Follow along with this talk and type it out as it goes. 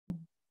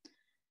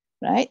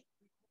right?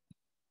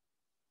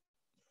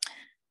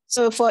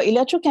 So for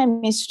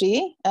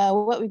electrochemistry,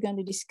 what we're going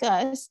to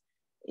discuss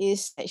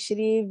is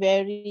actually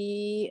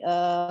very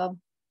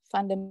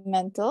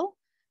fundamental,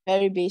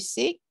 very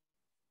basic.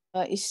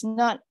 It's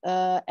not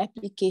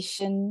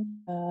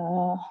application,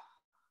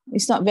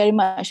 it's not very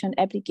much an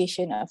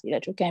application of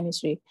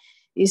electrochemistry.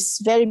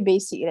 It's very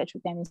basic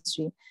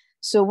electrochemistry.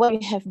 So what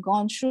we have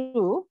gone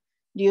through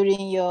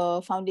during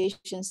your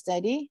foundation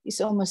study is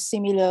almost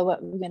similar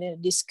what we're going to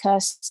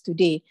discuss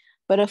today.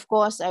 But of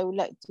course, I would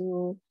like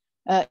to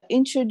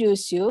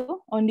introduce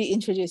you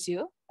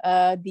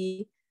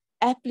the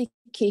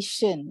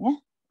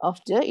application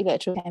of the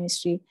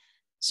electrochemistry.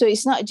 So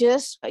it's not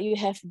just what you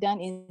have done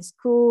in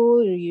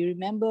school. You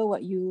remember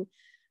what you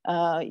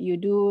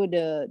do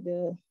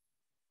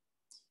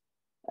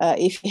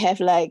if you have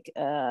like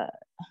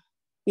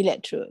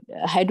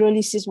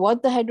hydrolysis,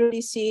 water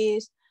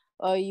hydrolysis,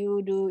 or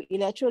you do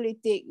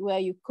electrolytic where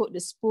you coat the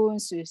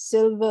spoons with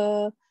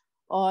silver,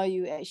 or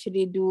you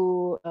actually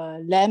do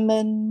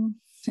lemon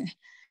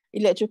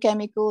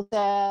electrochemical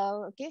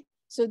cell. Okay,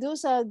 so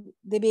those are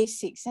the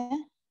basics.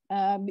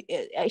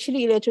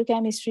 Actually,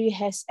 electrochemistry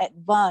has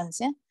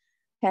advanced,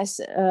 has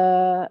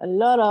a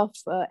lot of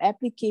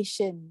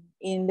application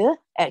in the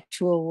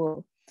actual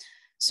world.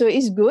 So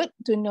it's good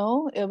to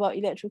know about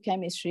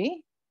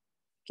electrochemistry.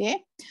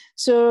 Okay,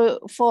 so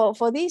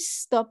for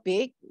this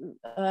topic,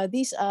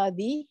 these are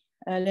the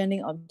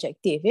learning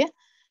objective,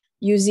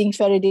 using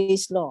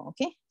Faraday's law.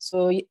 Okay,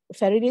 so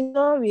Faraday's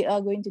law we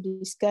are going to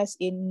discuss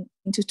in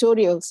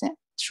tutorials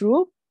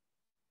through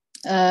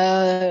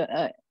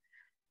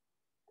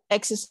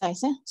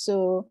exercise.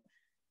 So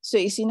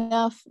it's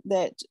enough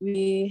that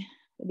we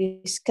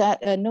discuss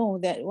know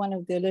that one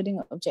of the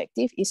learning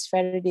objective is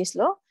Faraday's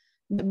law,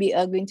 but we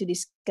are going to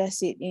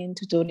discuss it in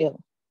tutorial.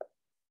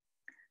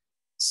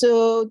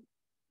 So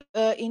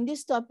in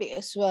this topic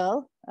as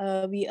well,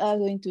 we are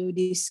going to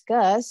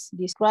describe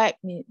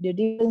the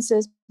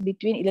differences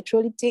between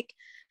electrolytic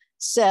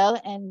cell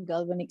and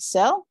galvanic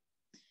cell.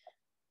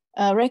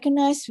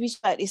 Recognize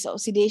which part is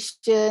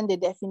oxidation, the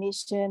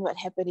definition, what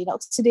happened in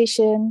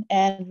oxidation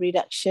and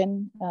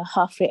reduction,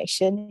 half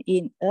reaction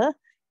in a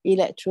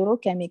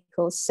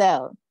electrochemical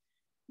cell.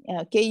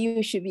 Okay,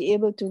 you should be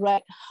able to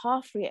write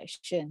half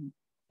reaction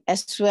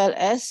as well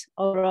as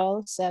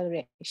overall cell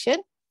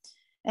reaction.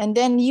 And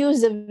then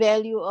use the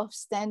value of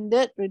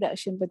standard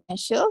reduction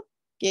potential,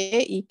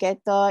 okay, E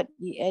cathode,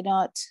 E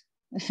anode,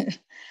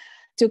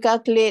 to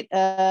calculate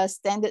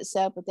standard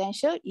cell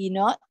potential, E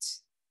naught,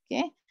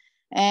 okay.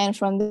 And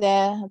from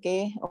there,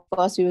 okay, of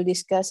course, we will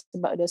discuss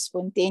about the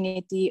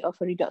spontaneity of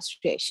a redox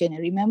reaction.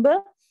 And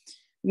remember,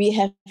 we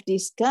have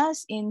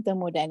discussed in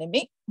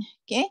thermodynamics,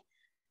 okay,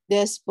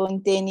 the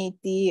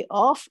spontaneity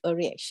of a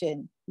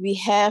reaction. We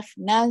have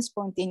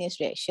non-spontaneous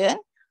reaction,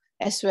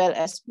 as well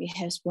as we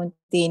have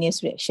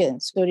spontaneous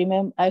reactions. So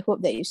remember, I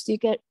hope that you still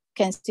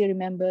can still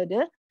remember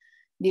the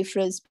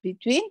difference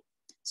between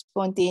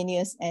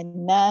spontaneous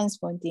and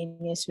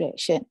non-spontaneous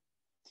reaction.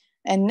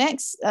 And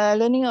next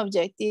learning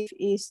objective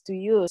is to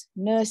use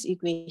Nernst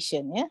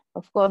equation.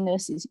 Of course,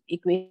 Nernst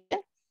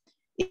equation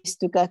is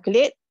to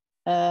calculate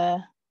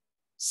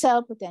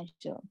cell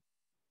potential.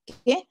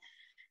 Okay,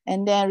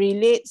 and then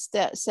relate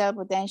cell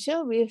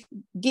potential with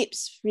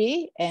Gibbs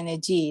free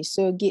energy.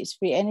 So Gibbs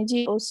free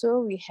energy also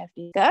we have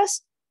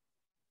discussed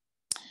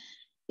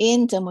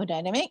in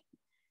thermodynamics,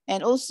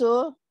 and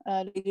also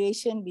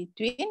relation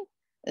between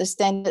a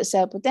standard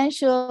cell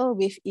potential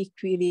with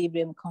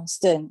equilibrium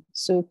constant,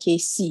 so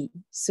Kc.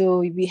 So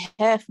we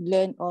have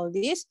learned all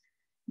this,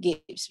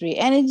 Gibbs free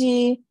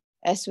energy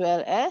as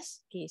well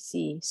as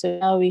Kc. So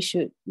now we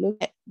should look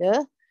at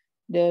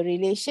the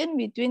relation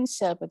between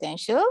cell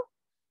potential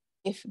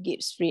with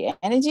Gibbs free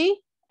energy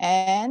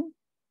and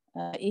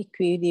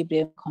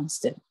equilibrium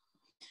constant.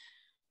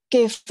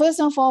 Okay, first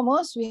and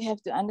foremost, we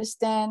have to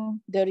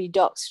understand the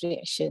redox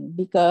reaction,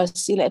 because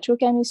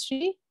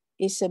electrochemistry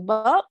is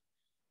about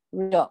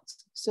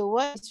redox. So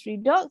what is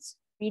redox?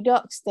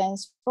 Redox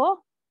stands for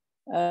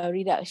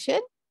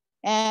reduction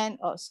and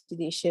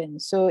oxidation.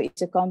 So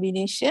it's a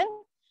combination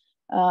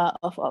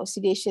of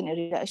oxidation and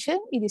reduction.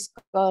 It is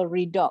called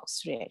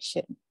redox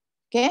reaction.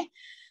 Okay,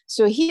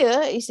 so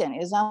here is an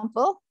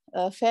example.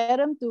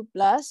 Ferrum 2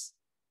 plus,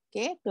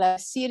 okay,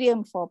 plus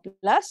cerium 4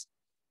 plus,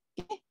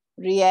 okay,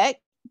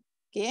 react,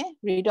 okay,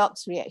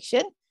 redox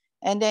reaction.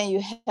 And then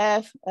you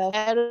have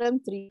ferrum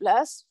 3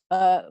 plus,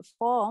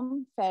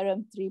 form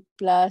ferrum 3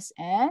 plus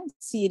and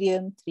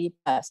cerium 3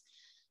 plus.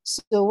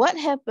 So what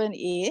happened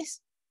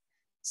is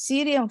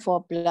cerium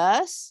 4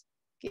 plus,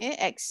 okay,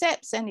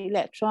 accepts an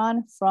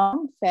electron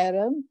from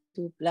ferrum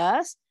 2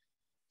 plus,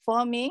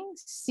 forming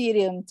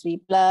cerium 3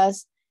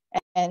 plus,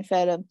 and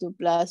ferrum 2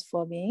 plus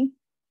forming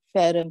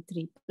ferrum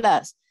 3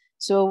 plus.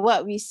 So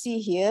what we see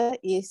here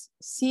is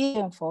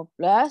cerium 4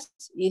 plus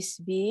is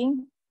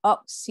being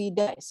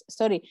oxidized,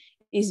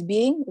 is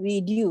being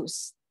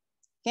reduced.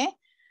 Okay,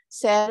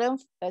 cerium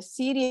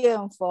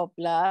 4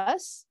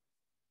 plus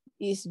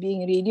is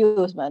being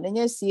reduced.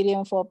 Maknanya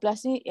cerium 4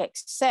 plus ni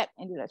accept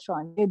an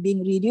electron, dia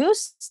being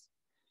reduced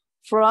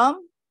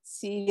from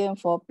cerium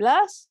 4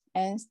 plus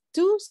and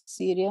to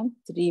cerium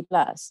 3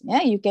 plus.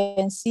 Yeah, you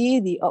can see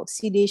the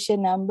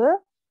oxidation number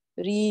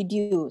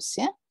reduce.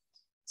 Yeah,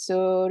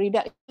 so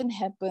reduction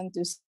happened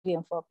to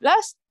cerium 4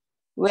 plus,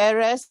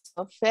 whereas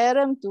for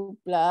ferrum 2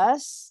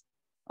 plus,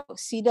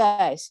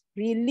 oxidize,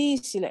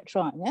 release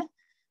electron, yeah,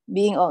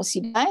 being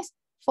oxidized,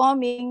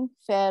 forming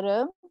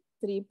ferrum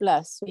 3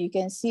 plus. So you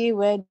can see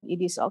when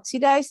it is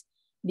oxidized,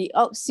 the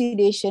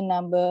oxidation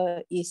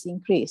number is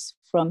increased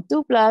from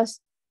 2 plus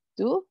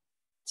to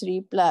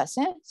 3 plus.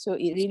 So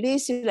it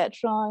releases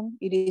electron.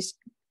 It is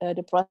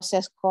the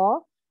process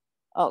called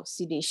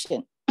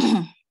oxidation.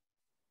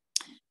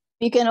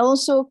 We can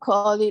also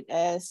call it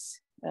as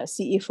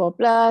Ce4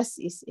 plus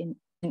is an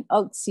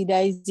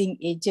oxidizing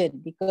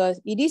agent because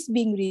it is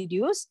being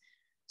reduced.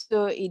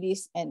 So it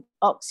is an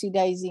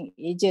oxidizing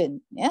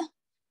agent. Yeah,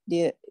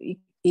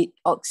 it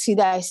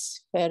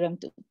oxidizes ferrum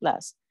 2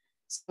 plus.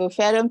 So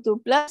ferrum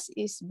 2 plus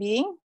is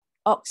being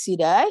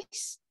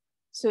oxidized.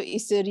 So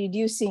it's a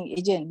reducing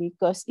agent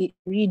because it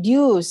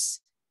reduces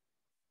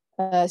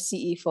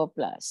Ce4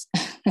 plus.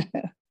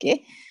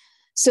 Okay.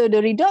 So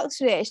the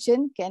redox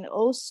reaction can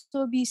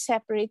also be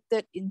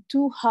separated in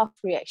two half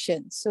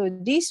reactions. So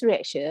this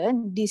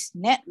reaction, this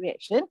net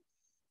reaction,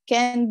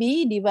 can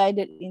be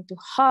divided into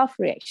half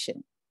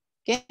reaction.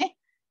 Okay.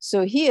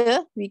 So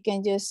here we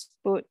can just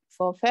put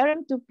for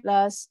ferrum 2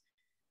 plus,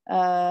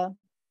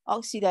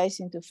 oxidize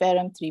into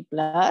ferrum 3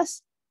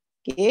 plus.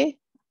 Okay.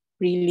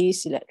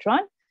 Release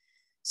electron.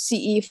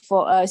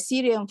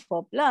 Cerium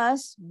 4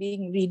 plus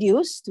being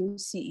reduced to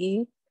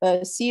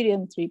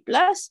cerium 3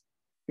 plus,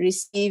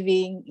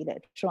 receiving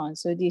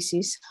electrons. So this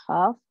is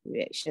half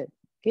reaction.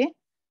 Okay.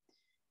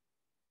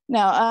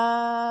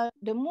 Now,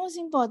 the most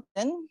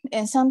important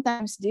and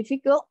sometimes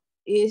difficult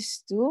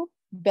is to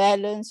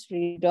balance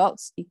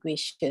redox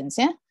equations.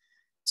 Yeah.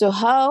 So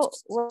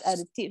what are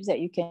the tips that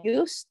you can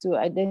use to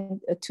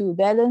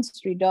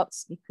balance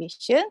redox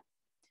equation?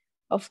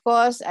 Of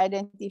course,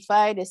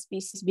 identify the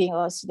species being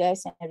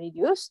oxidized and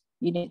reduced.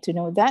 You need to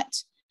know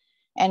that.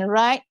 And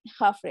write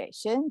half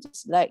reaction,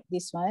 just like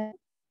this one.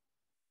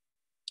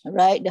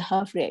 Write the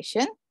half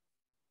reaction.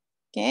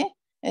 Okay.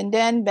 And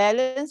then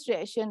balance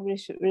reaction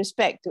with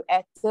respect to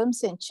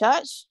atoms and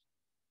charge.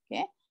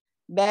 Okay.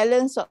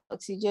 Balance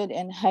oxygen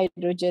and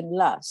hydrogen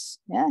last.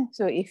 Yeah.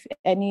 So if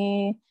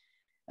any,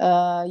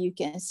 you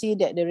can see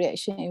that the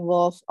reaction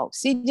involves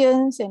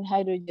oxygens and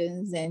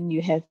hydrogens, and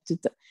you have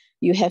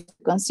to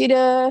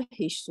consider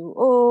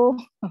H2O,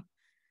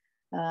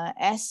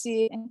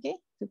 acid, okay,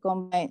 to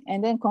combine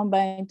and then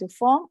combine to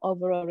form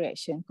overall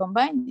reaction.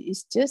 Combine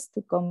is just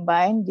to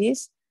combine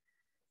these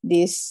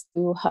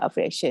two half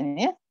reaction.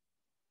 Yeah.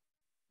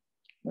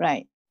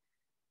 Right.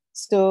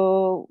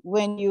 So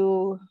when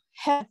you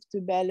have to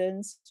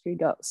balance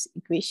redox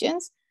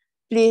equations,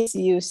 please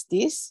use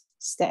these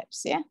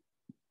steps. Yeah.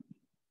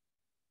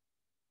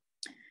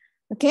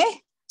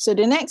 Okay. So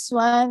the next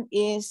one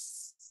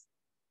is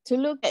to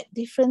look at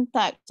different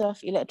types of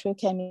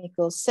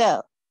electrochemical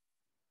cell.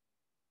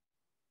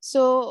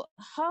 So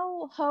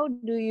how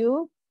do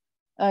you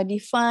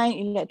define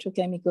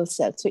electrochemical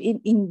cell? So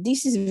in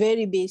this is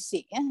very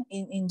basic. Yeah?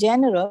 In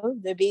general,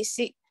 the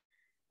basic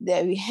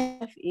that we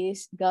have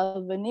is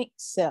galvanic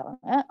cell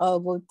or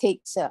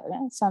voltaic cell.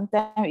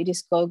 Sometimes it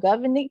is called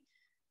galvanic.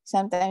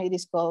 Sometimes it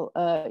is called,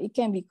 it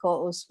can be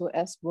called also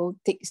as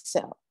voltaic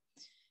cell.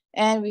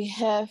 And we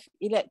have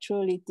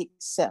electrolytic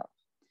cell.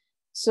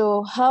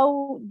 So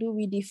how do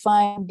we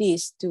define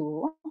these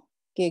two?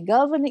 Okay,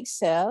 galvanic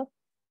cell.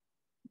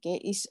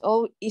 Okay,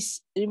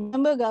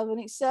 remember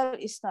galvanic cell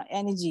is not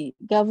energy.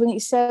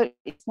 Galvanic cell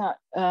is not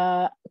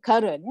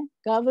current. Yeah?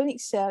 Galvanic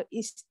cell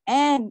is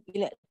an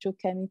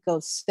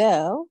electrochemical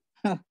cell.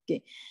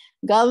 Okay,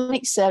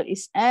 galvanic cell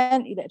is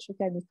an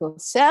electrochemical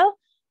cell,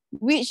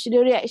 which the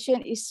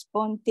reaction is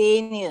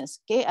spontaneous.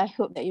 Okay, I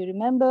hope that you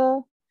remember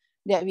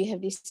that we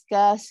have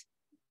discussed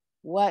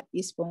what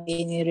is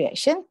spontaneous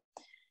reaction.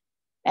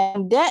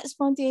 And that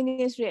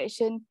spontaneous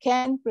reaction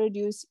can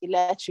produce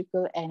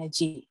electrical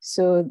energy.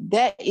 So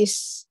that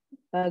is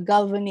a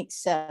galvanic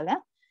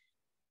cell,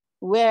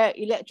 where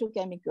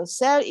electrochemical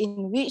cell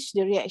in which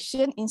the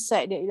reaction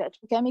inside the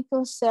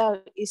electrochemical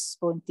cell is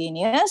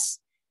spontaneous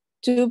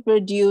to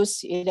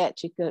produce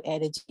electrical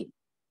energy.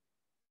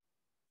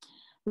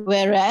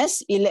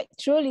 Whereas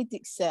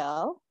electrolytic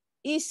cell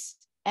is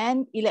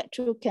an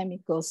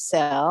electrochemical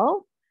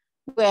cell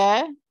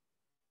where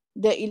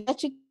the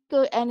electrical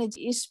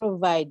energy is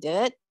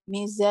provided,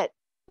 means that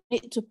you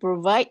need to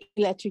provide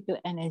electrical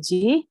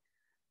energy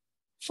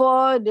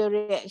for the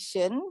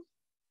reaction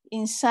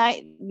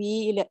inside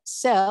the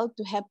cell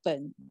to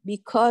happen,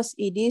 because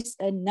it is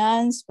a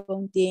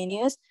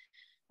non-spontaneous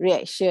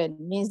reaction.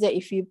 Means that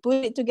if you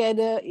put it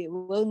together, it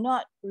will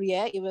not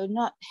react, it will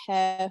not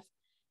have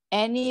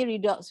any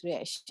redox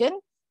reaction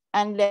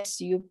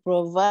unless you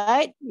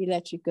provide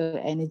electrical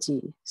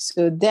energy.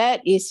 So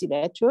that is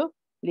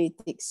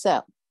electrolytic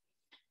cell.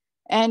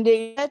 And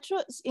the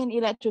electrodes in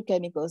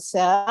electrochemical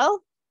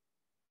cell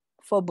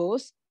for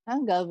both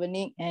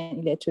galvanic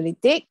and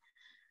electrolytic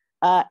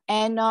are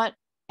anode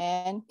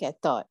and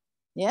cathode,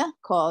 yeah,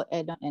 called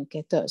anode and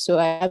cathode. So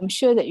I'm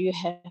sure that you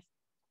have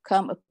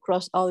come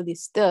across all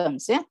these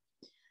terms, yeah.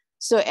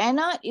 So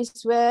anode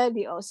is where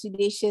the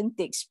oxidation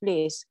takes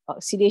place,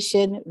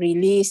 oxidation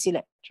release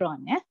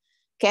electron, yeah.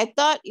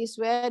 Cathode is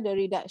where the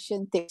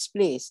reduction takes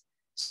place.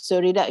 So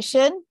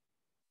reduction,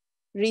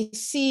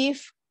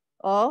 receive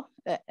or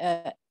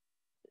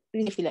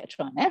receive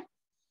electron, yeah.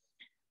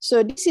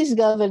 So this is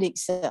galvanic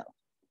cell.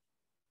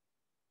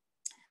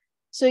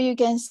 So you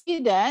can see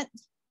that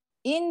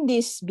in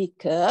this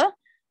beaker,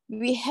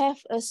 we have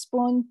a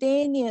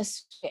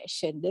spontaneous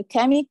reaction. The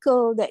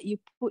chemical that you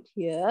put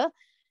here,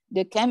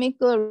 the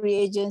chemical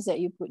reagents that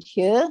you put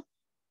here,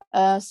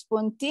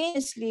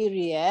 spontaneously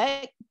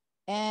react,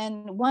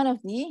 and one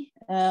of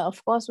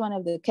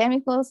the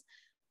chemicals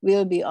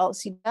will be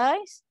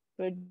oxidized,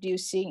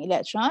 producing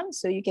electrons.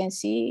 So you can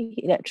see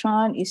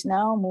electron is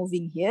now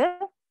moving here.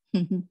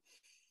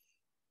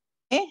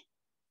 Okay.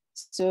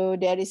 So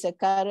there is a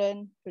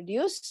current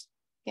produced,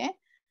 okay?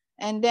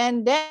 And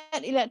then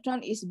that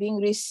electron is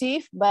being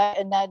received by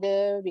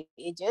another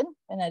reagent,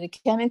 another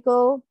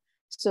chemical.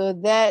 So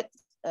that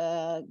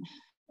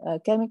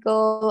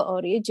chemical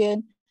or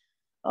reagent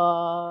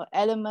or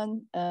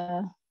element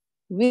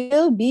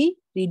will be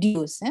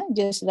reduced.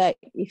 Just like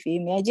if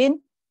you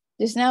imagine,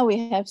 just now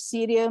we have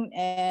cerium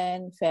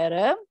and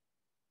ferrum.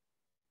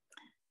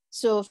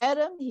 So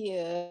ferrum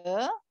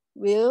here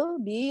will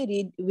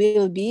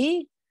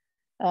be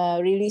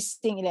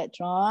releasing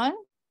electron,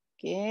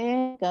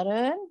 okay,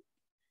 current.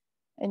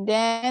 And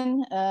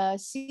then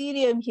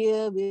cerium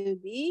here will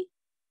be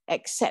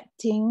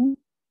accepting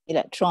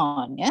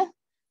electron, yeah.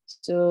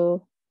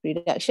 So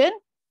reduction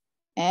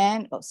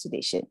and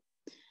oxidation.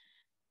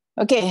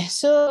 Okay,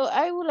 so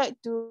I would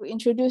like to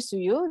introduce to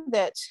you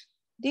that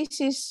this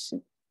is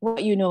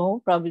what you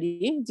know,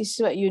 probably. This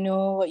is what you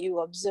know, what you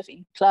observed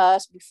in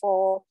class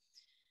before,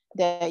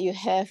 that you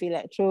have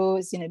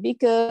electrodes in a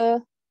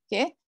beaker,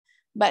 okay?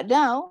 But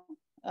now,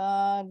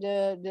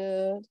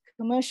 the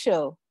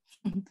commercial,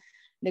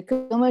 the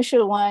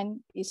commercial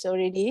one is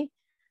already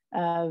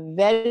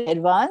very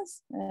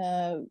advanced.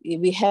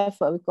 We have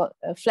what we call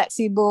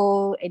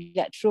flexible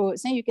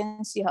electrodes, and you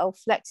can see how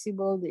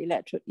flexible the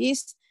electrode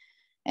is.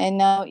 And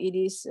now it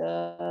is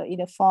in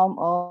the form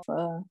of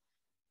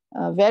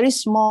very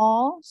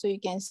small. So you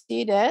can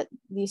see that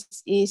this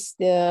is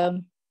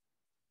the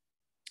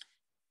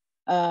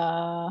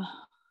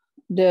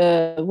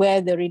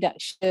where the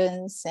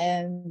reductions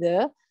and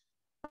the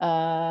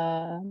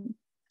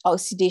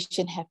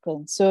oxidation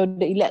happens. So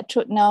the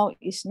electrode now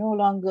is no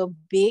longer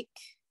big.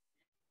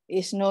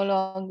 It's no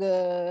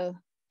longer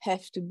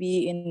have to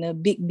be in a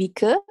big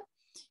beaker.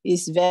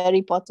 It's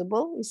very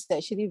portable. It's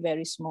actually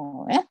very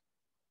small.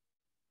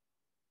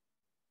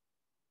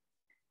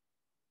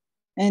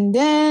 And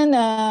then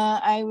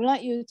I would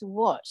like you to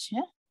watch.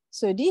 Yeah?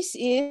 So this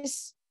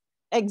is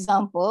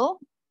example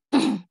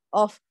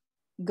of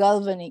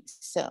galvanic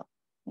cell,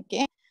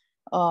 okay,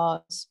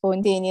 or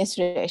spontaneous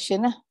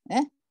reaction.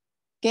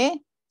 Okay,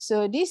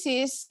 so this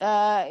is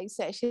it's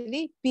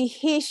actually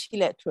pH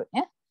electrode.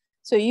 Yeah,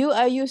 so you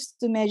are used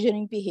to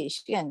measuring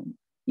pH, and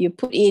you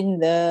put in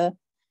the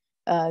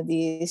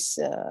these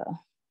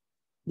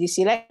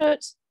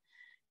electrodes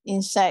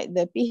inside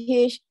the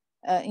pH,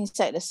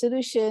 inside the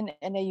solution,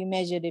 and then you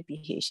measure the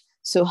pH.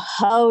 So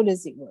how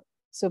does it work?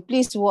 So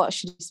please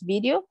watch this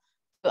video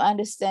to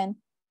understand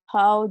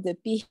how the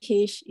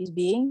pH is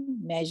being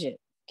measured.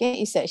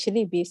 Okay, it's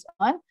actually based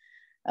on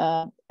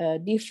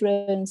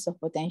difference of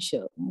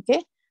potential.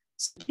 Okay,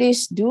 so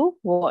please do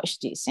watch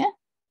this. Yeah.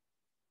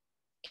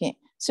 Okay,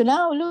 so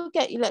now look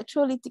at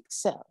electrolytic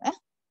cell.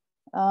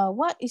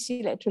 What is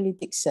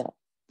electrolytic cell?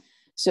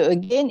 So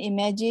again,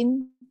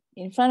 imagine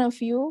in front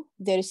of you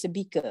there is a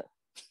beaker.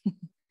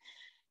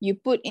 You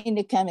put in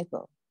the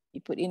chemical. You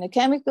put in a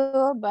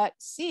chemical, but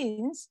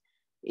since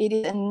it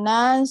is a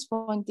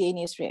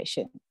non-spontaneous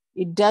reaction,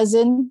 it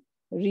doesn't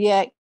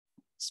react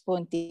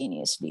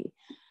spontaneously.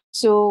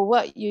 So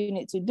what you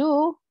need to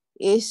do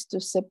is to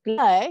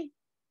supply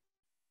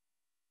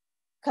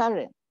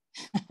current.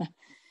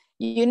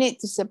 You need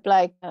to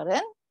supply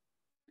current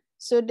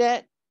so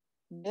that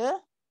the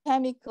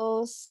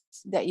chemicals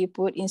that you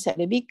put inside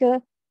the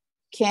beaker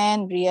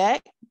can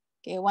react.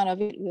 Okay, one of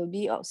it will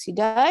be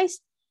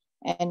oxidized,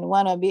 and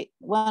one of it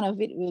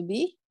will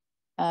be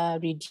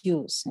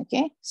reduced.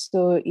 Okay,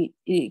 so it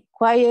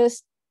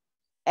requires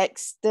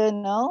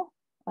external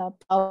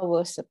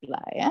power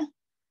supply. Yeah?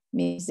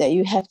 Means that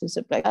you have to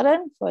supply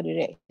current for the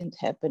reaction to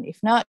happen.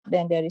 If not,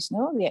 then there is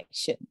no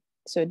reaction.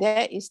 So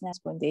that is not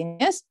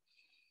spontaneous.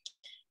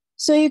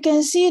 So you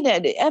can see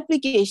that the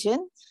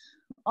application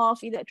of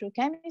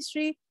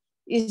electrochemistry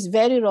is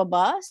very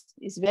robust,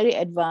 it's very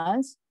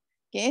advanced.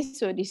 Okay,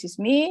 so this is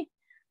me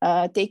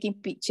taking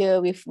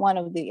picture with one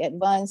of the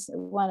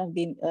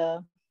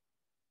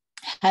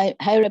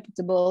high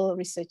reputable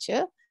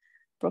researcher,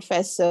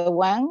 Professor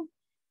Wang.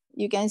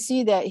 You can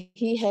see that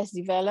he has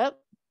developed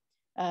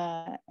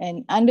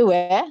an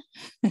underwear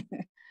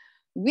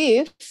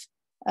with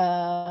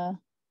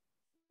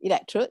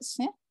electrodes.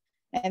 Yeah?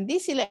 And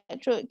this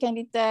electrode can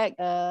detect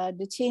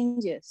the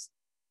changes.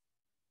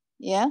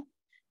 Yeah,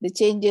 the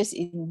changes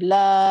in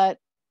blood,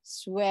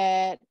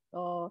 sweat,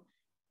 or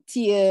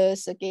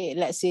tears. Okay,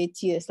 let's say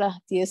tears lah.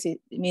 Tears,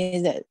 it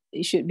means that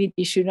it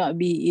should not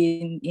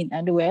be in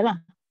underwear lah.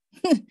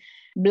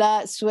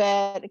 Blood,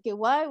 sweat. Okay,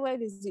 why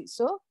is it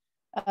so?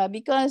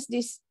 Because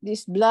this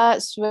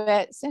blood,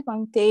 sweat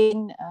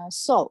contain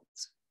salt,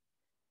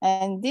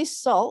 and these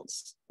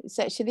salts is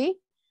actually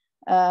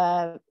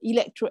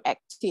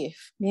electroactive,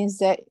 means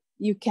that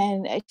you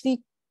can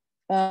actually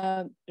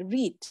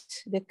read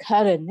the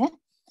current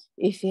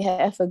if you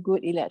have a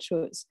good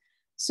electrodes.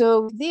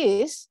 So with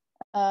this,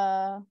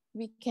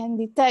 we can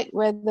detect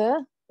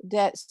whether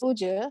that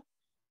soldier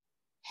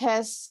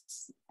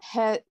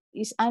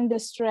is under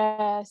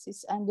stress,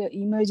 is under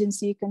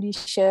emergency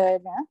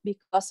condition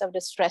because of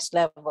the stress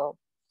level.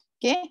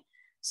 Okay,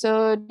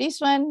 so this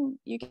one,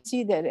 you can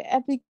see that the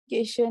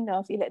application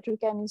of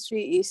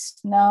electrochemistry is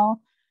now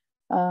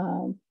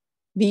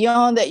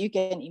beyond that you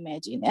can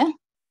imagine.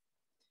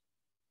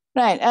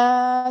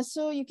 Right,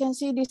 so you can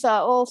see these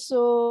are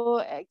also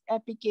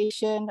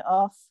application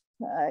of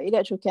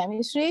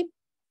electrochemistry.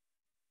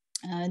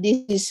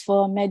 This is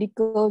for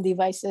medical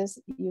devices.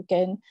 You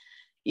can,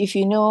 if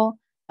you know,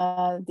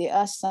 there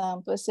are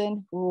some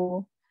person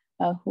who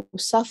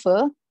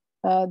suffer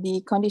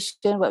the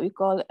condition what we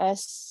call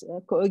as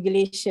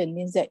coagulation,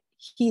 means that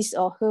his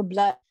or her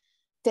blood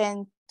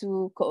tend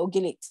to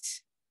coagulate.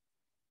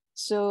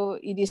 So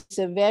it is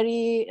a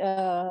very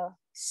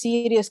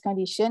serious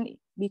condition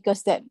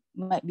because that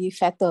might be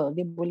fatal.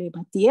 Dia boleh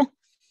mati.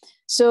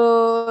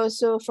 So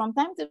from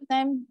time to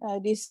time,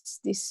 this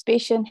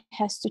patient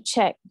has to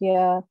check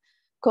their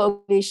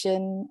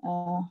coagulation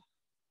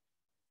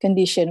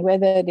condition,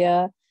 whether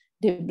the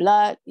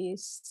blood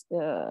is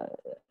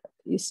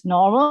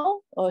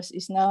normal or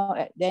is now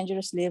at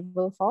dangerous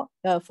level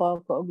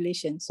for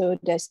coagulation. So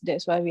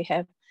that's why we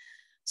have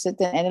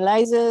certain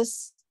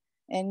analyzers,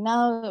 and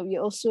now they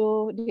are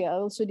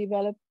also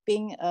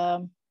developing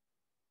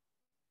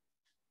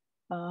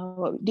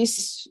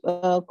this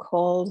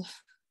called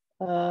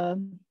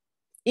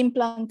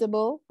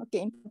implantable.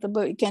 Okay,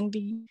 implantable. It can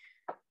be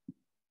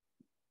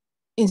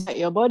inside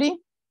your body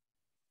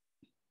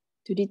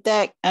to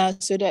detect,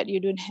 so that you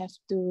don't have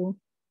to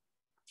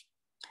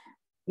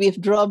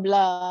withdraw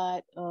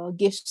blood or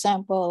give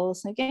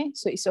samples. Okay,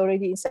 so it's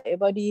already inside your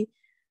body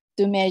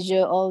to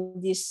measure all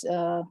these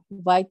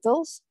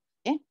vitals.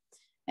 Okay,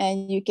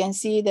 and you can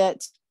see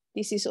that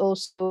this is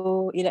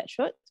also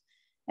electrode,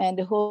 and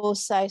the whole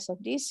size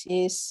of this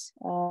is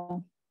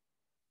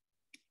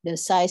the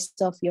size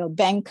of your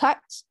bank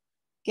cards.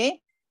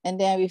 Okay, and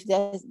then with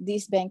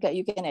this bank card,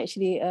 you can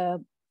actually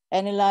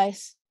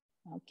analyze,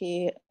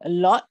 okay, a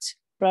lot.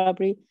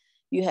 Probably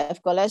you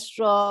have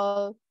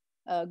cholesterol,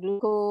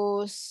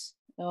 glucose,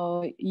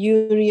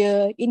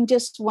 urea. In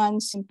just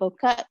one simple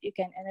card, you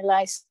can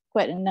analyze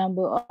quite a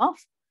number of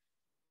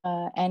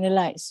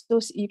analytes. So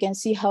you can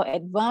see how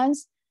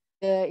advanced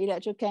the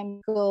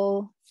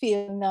electrochemical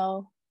field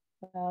now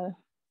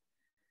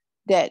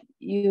that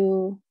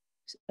you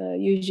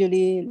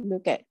usually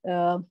look at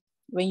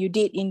when you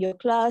did in your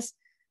class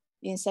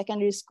in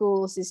secondary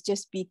schools. It's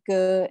just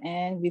beaker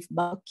and with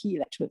bulky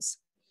electrodes.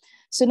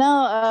 So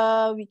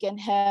now we can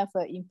have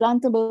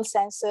implantable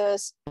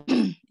sensors,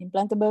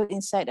 implantable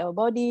inside our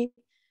body,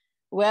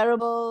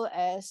 wearable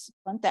as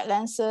contact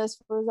lenses,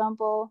 for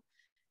example.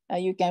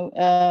 You can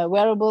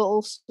wearable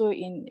also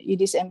it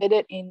is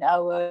embedded in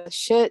our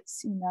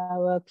shirts, in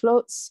our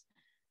clothes,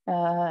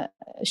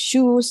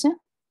 shoes.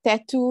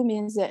 Tattoo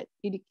means that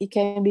it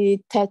can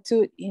be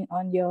tattooed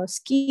on your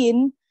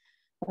skin.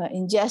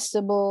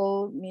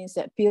 Ingestible means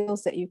that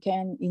pills that you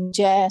can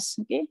ingest.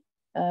 Okay,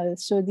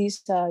 so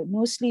these are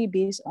mostly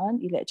based on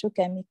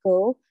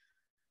electrochemical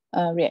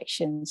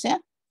reactions. Yeah,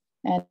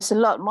 and it's a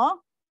lot more.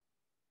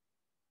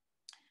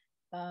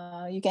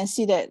 You can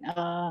see that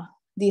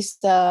this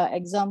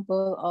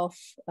example of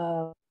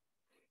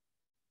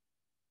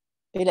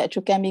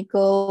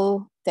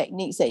electrochemical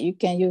techniques that you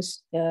can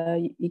use,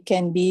 it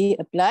can be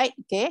applied.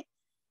 Okay,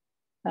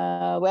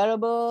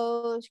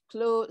 wearable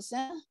clothes,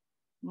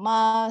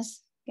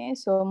 mask. Okay,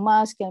 so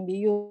mask can be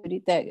used to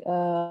detect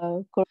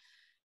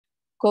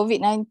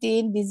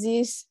COVID-19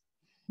 disease.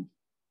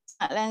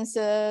 Smart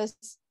lenses.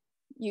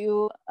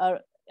 You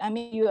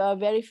are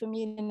very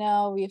familiar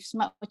now with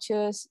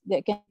smartwatches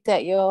that can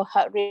detect your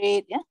heart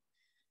rate.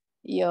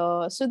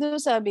 Yeah, so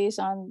those are based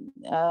on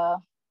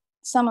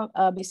some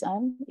are based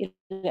on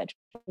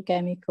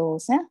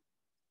electrochemicals. Yeah.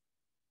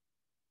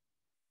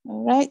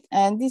 All right,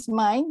 and this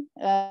mine,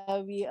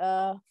 we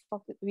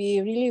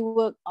really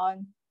work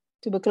on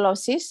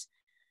tuberculosis.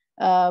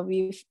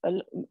 With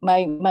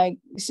my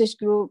research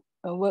group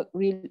work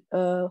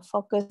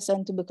focus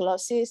on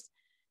tuberculosis,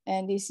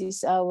 and this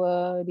is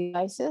our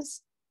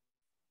devices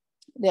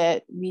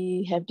that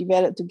we have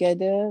developed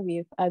together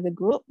with other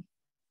group.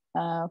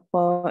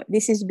 For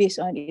this is based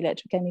on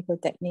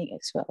electrochemical technique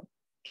as well.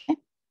 Okay.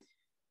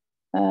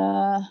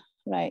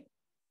 Right.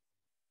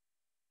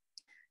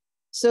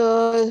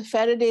 So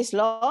Faraday's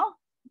law.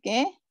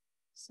 Okay.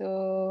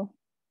 So,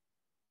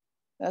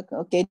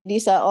 okay,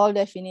 these are all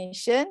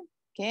definition.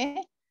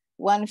 Okay,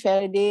 1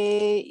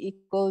 Faraday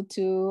equal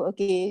to,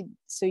 okay,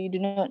 so you do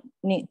not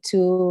need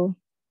to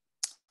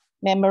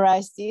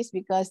memorize this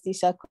because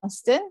these are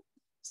constant.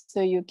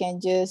 So you can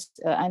just,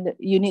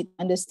 you need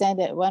to understand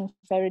that 1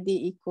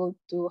 Faraday equal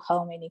to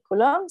how many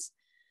coulombs?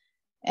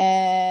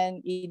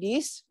 And it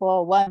is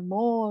for 1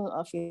 mole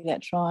of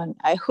electron.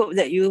 I hope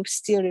that you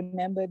still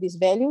remember this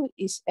value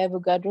is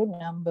Avogadro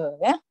number.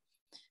 Yeah.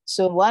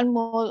 So 1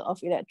 mole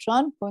of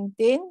electron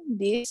contain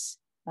this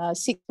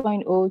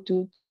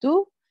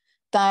 6.022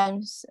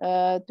 times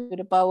to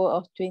the power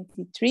of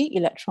 23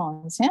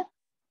 electrons. Yeah.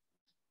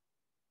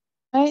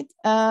 Right.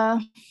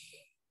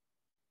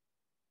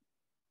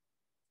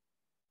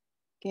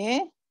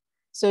 Okay.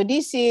 So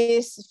this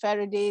is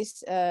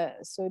Faraday's.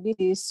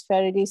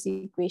 Faraday's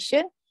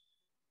equation.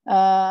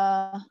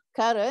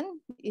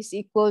 Current is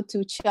equal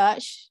to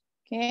charge.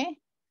 Okay,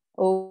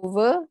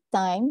 over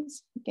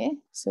times. Okay,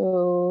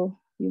 so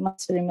you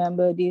must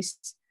remember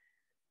this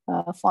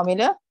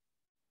formula.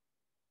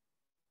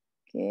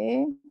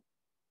 Okay.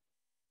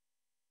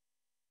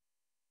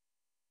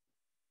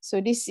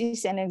 So this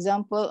is an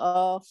example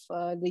of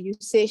the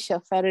usage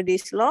of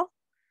Faraday's law.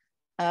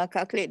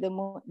 Calculate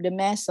the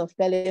mass of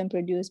palladium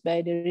produced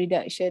by the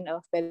reduction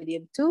of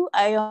palladium-2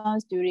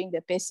 ions during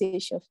the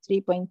passage of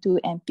 3.2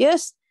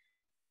 amperes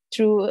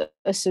through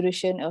a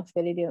solution of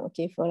palladium.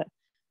 Okay,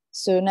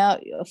 so now,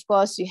 of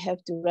course, you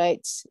have to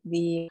write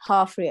the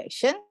half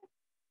reaction.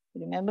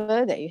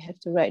 Remember that you have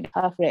to write the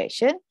half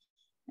reaction.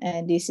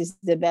 And this is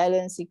the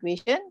balance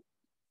equation.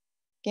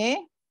 Okay.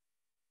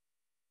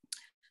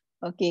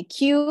 Okay,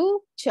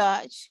 Q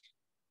charge.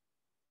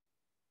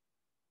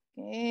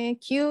 Okay,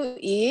 Q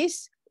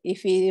is,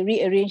 if we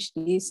rearrange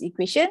this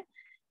equation,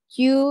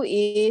 Q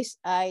is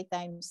I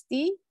times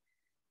T,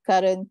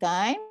 current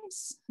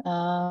times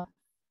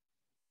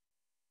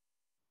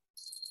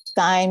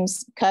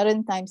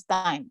current times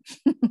time.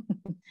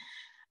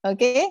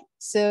 Okay,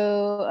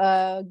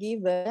 so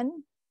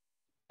given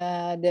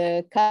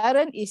the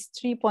current is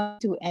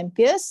 3.2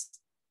 amperes,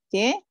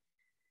 okay,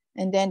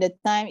 and then the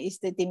time is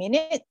 30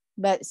 minutes,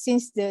 but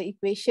since the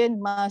equation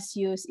must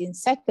use in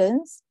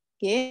seconds,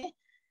 okay,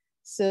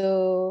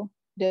 so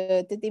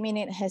the 30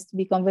 minutes has to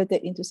be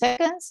converted into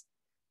seconds.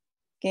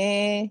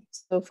 Okay,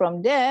 so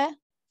from there,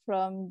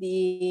 from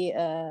the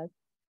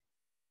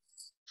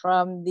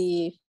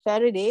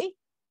Faraday,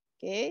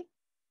 okay,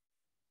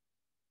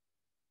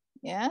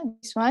 yeah,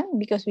 this one,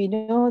 because we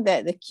know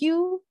that the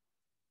Q,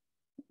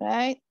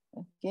 right,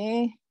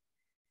 okay,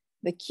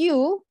 the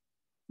Q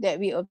that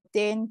we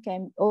obtain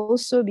can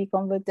also be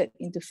converted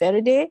into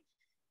Faraday,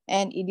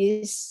 and it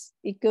is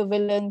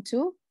equivalent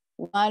to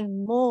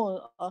 1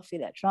 mole of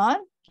electron.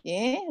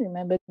 Okay,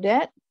 remember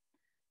that.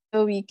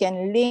 So we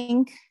can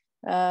link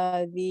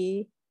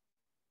the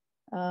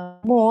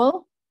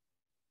mole,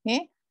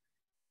 okay,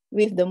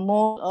 with the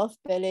mole of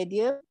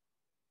palladium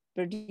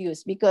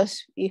produced,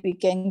 because if we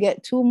can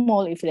get 2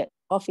 mole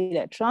of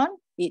electron,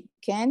 it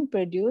can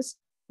produce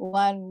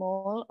 1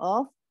 mole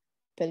of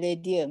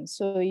palladium.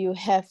 So you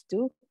have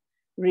to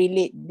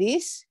relate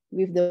this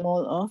with the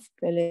mole of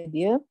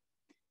palladium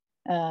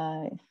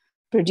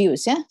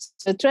produced. Yeah.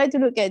 So try to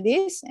look at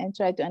this and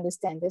try to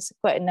understand. There's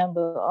quite a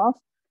number of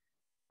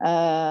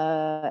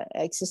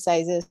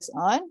exercises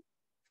on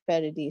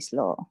Faraday's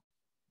law.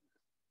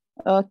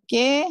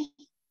 Okay.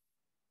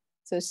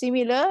 So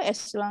similar,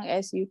 as long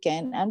as you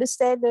can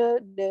understand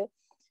the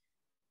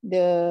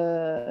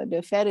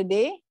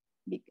Faraday,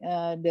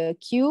 the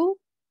Q,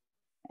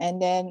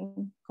 and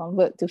then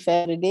convert to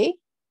Faraday,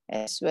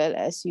 as well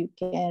as you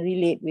can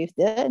relate with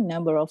the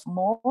number of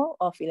mole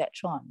of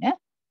electron. Yeah.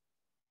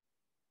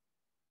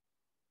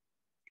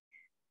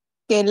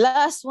 Okay,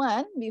 last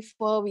one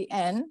before we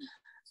end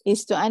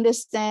is to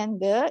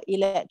understand the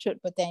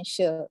electrode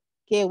potential.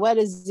 Okay, what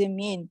does it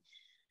mean,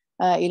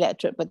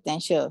 electrode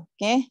potential?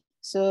 Okay,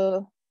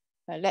 so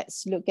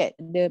let's look at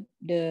the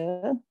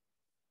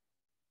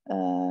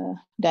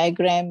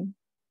diagram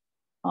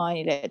on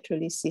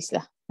electrolysis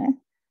lah.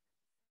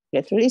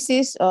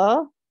 Electrolysis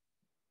or,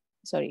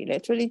 sorry,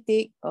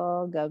 electrolytic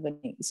or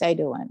galvanic, it's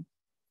either one.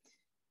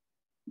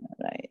 All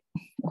right.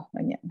 Oh,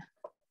 banyak.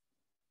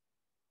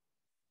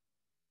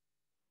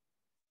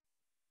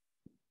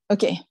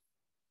 Okay.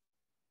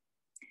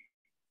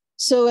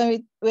 So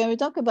when we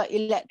talk about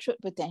electrode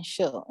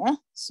potential,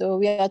 so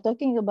we are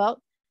talking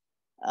about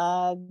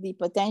the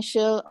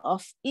potential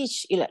of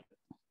each electrode.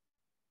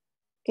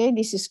 Okay,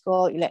 this is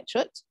called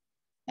electrode,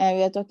 and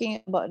we are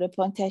talking about the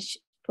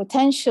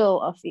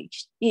potential of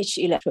each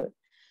electrode.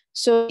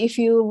 So if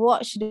you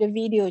watch the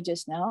video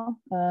just now,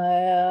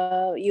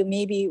 you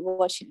maybe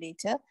watch it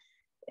later.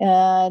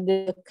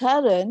 The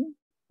current,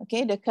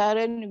 okay, the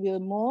current will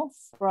move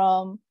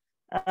from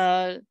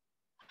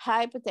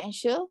high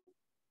potential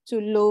to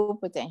low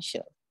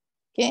potential.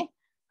 Okay,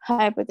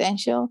 high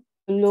potential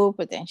to low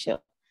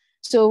potential.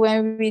 So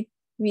when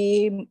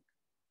we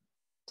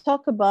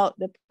talk about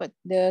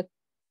the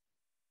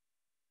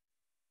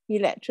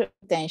electrode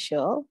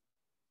potential,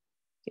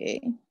 okay,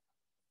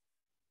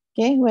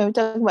 Okay, when we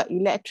talk about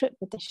electrode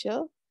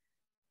potential,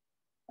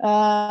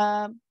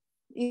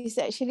 it's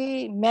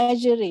actually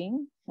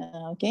measuring,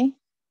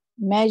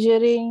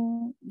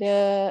 measuring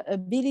the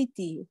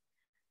ability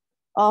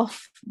of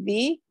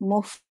the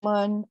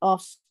movement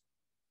of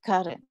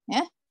current.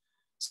 Yeah.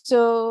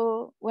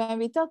 So when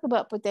we talk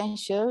about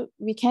potential,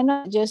 we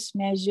cannot just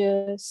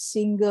measure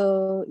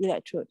single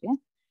electrode. Yeah?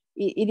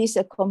 It is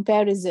a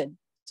comparison.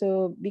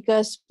 So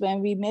because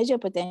when we measure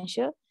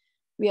potential,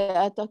 we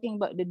are talking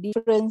about the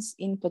difference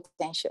in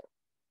potential.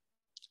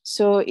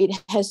 So it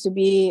has to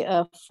be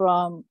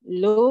from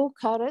low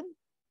current,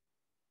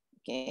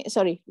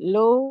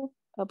 low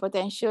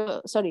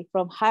potential,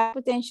 from high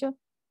potential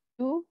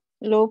to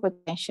low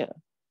potential.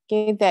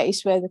 Okay, that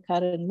is where the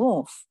current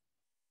move.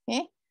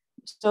 Okay,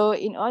 so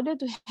in order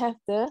to have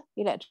the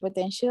electric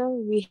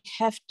potential, we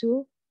have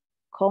to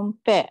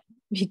compare.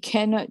 We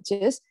cannot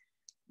just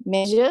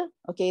measure,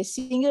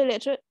 single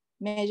electrode,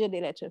 measure the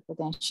electric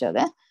potential.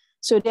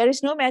 So there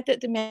is no method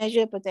to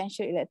measure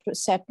potential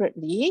electrodes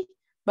separately,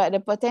 but the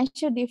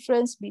potential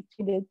difference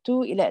between the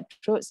two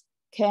electrodes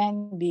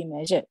can be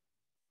measured.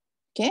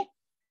 Okay,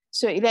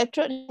 so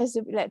electrode has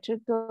the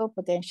electrical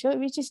potential,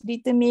 which is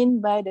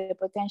determined by the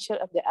potential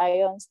of the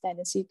ion's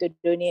tendency to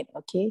donate,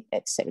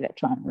 accept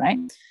electron, right?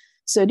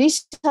 So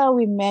this is how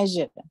we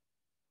measure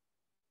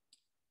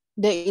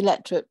the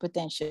electrode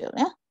potential.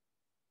 Yeah?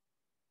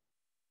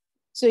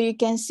 So you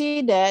can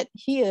see that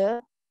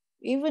here,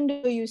 even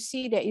though you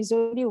see that it's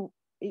only,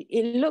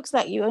 it looks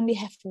like you only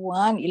have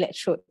one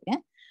electrode, yeah?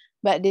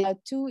 But there are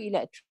two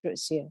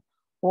electrodes here.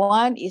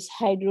 One is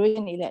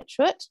hydrogen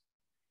electrode,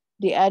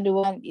 the other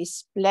one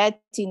is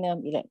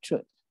platinum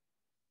electrode.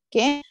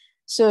 Okay,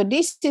 so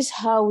this is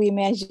how we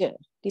measure.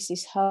 This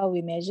is how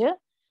we measure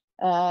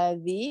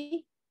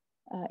the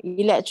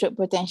electrode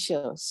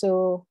potential.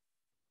 So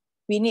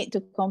we need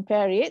to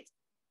compare it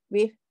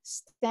with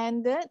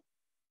standard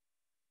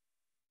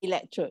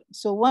electrode.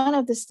 So one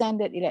of the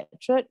standard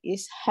electrode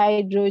is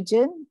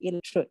hydrogen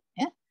electrode.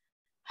 Yeah?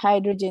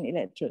 Hydrogen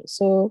electrode.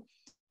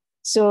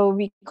 So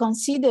we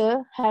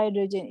consider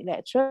hydrogen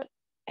electrode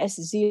as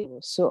 0.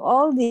 So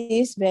all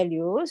these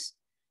values,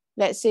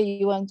 let's say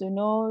you want to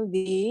know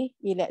the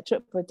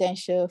electrode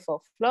potential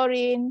for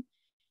fluorine,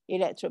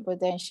 electrode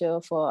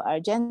potential for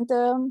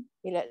argentum,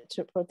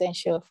 electrode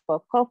potential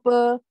for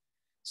copper.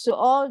 So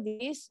all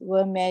these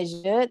were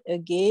measured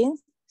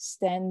against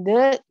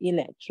standard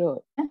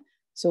electrode.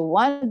 So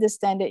one of the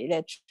standard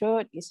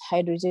electrode is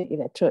hydrogen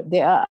electrode.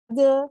 There are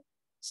other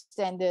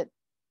standard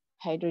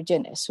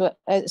hydrogen as well,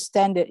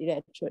 standard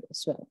electrode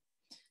as well.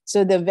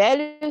 So the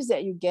values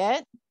that you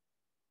get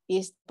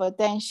is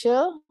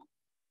potential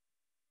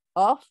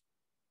of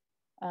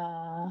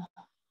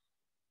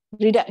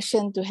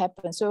reduction to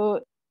happen.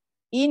 So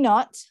E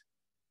naught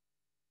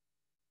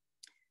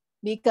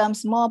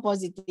becomes more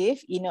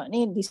positive. E naught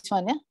ni this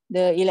one,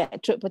 the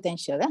electrode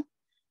potential.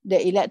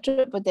 The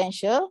electrode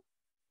potential,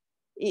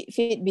 if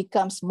it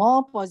becomes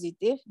more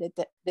positive,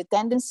 the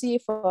tendency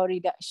for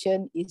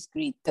reduction is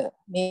greater.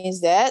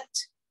 Means that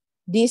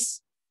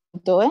this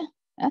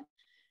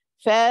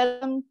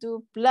ferrum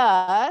 2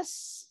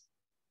 plus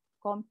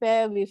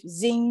compare with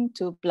zinc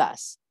 2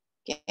 plus.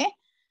 Okay,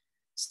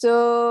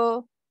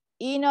 so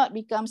E naught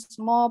becomes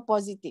more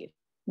positive.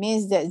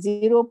 Means that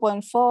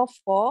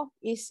 0.44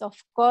 is of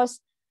course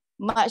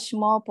much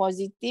more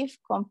positive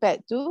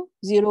compared to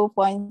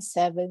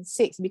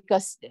 0.76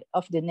 because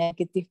of the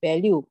negative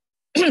value.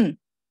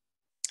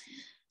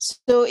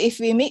 So if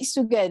we mix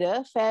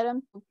together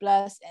ferrum 2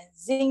 plus and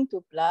zinc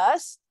 2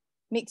 plus,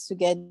 mix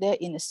together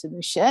in a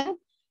solution,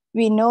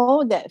 we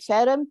know that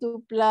ferrum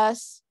 2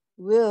 plus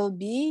will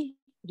be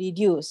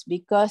reduced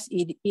because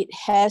it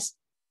has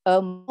a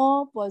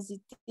more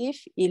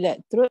positive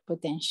electrode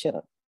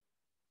potential.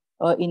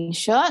 Or in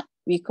short,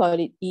 we call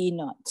it E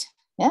naught.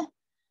 Yeah?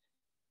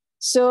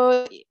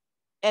 So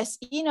as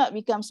E naught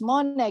becomes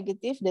more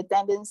negative, the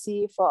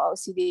tendency for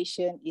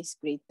oxidation is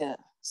greater.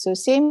 So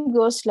same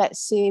goes, let's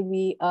say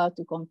we are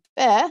to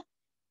compare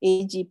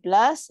Ag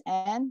plus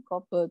and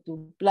copper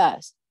 2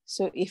 plus.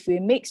 So if we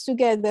mix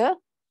together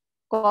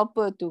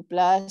copper 2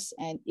 plus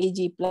and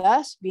Ag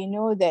plus, we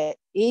know that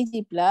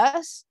Ag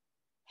plus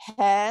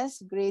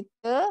has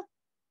greater,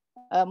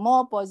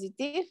 more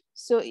positive,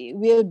 so it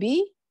will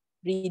be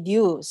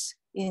reduced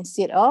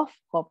instead of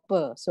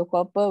copper. So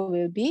copper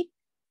will be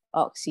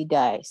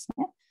oxidized.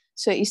 Yeah?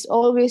 So it's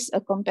always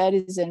a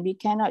comparison. We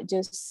cannot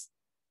just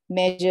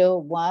measure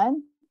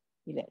one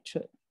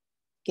electrode.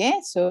 Okay,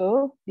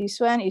 so this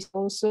one is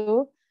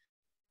also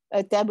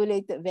a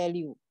tabulated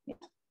value. Yeah?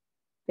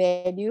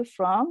 Value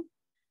from,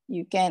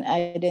 you can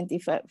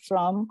identify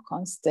from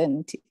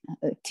constant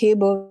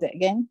table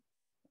again.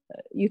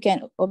 You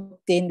can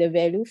obtain the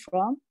value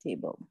from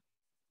table.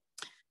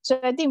 So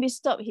I think we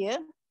stop here.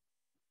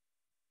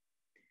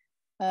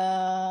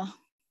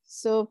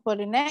 So for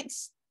the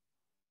next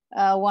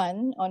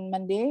one on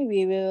Monday,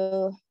 we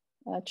will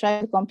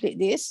try to complete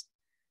this.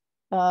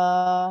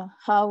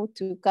 How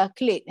to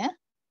calculate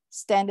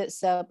standard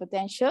cell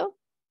potential,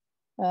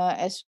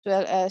 as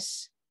well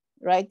as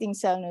writing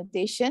cell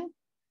notation,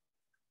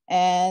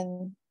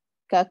 and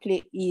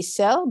calculate E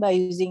cell by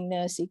using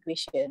Nernst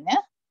equation, yeah?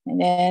 And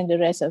then the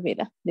rest of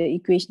it, the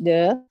equation,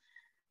 the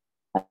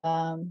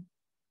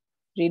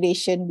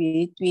relation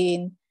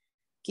between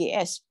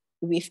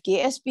with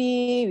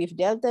KSP, with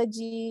delta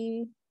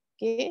G,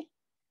 okay,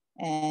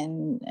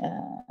 and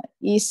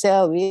E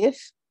cell with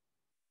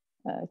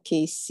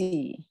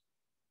KC,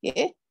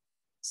 okay.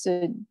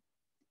 So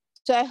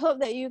I hope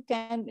that you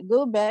can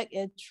go back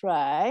and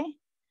try,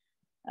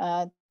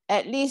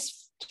 at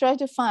least try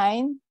to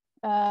find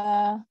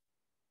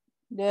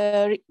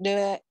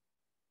the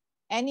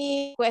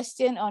any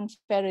question on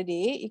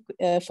Faraday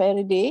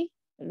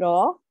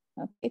law.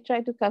 Okay, try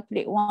to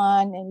calculate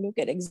one and look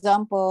at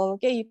example.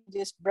 Okay, you can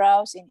just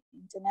browse in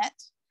internet.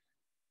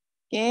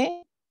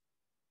 Okay,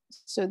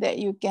 so that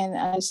you can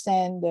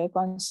understand the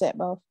concept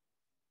of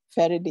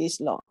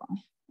Faraday's law.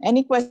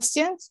 Any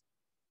questions?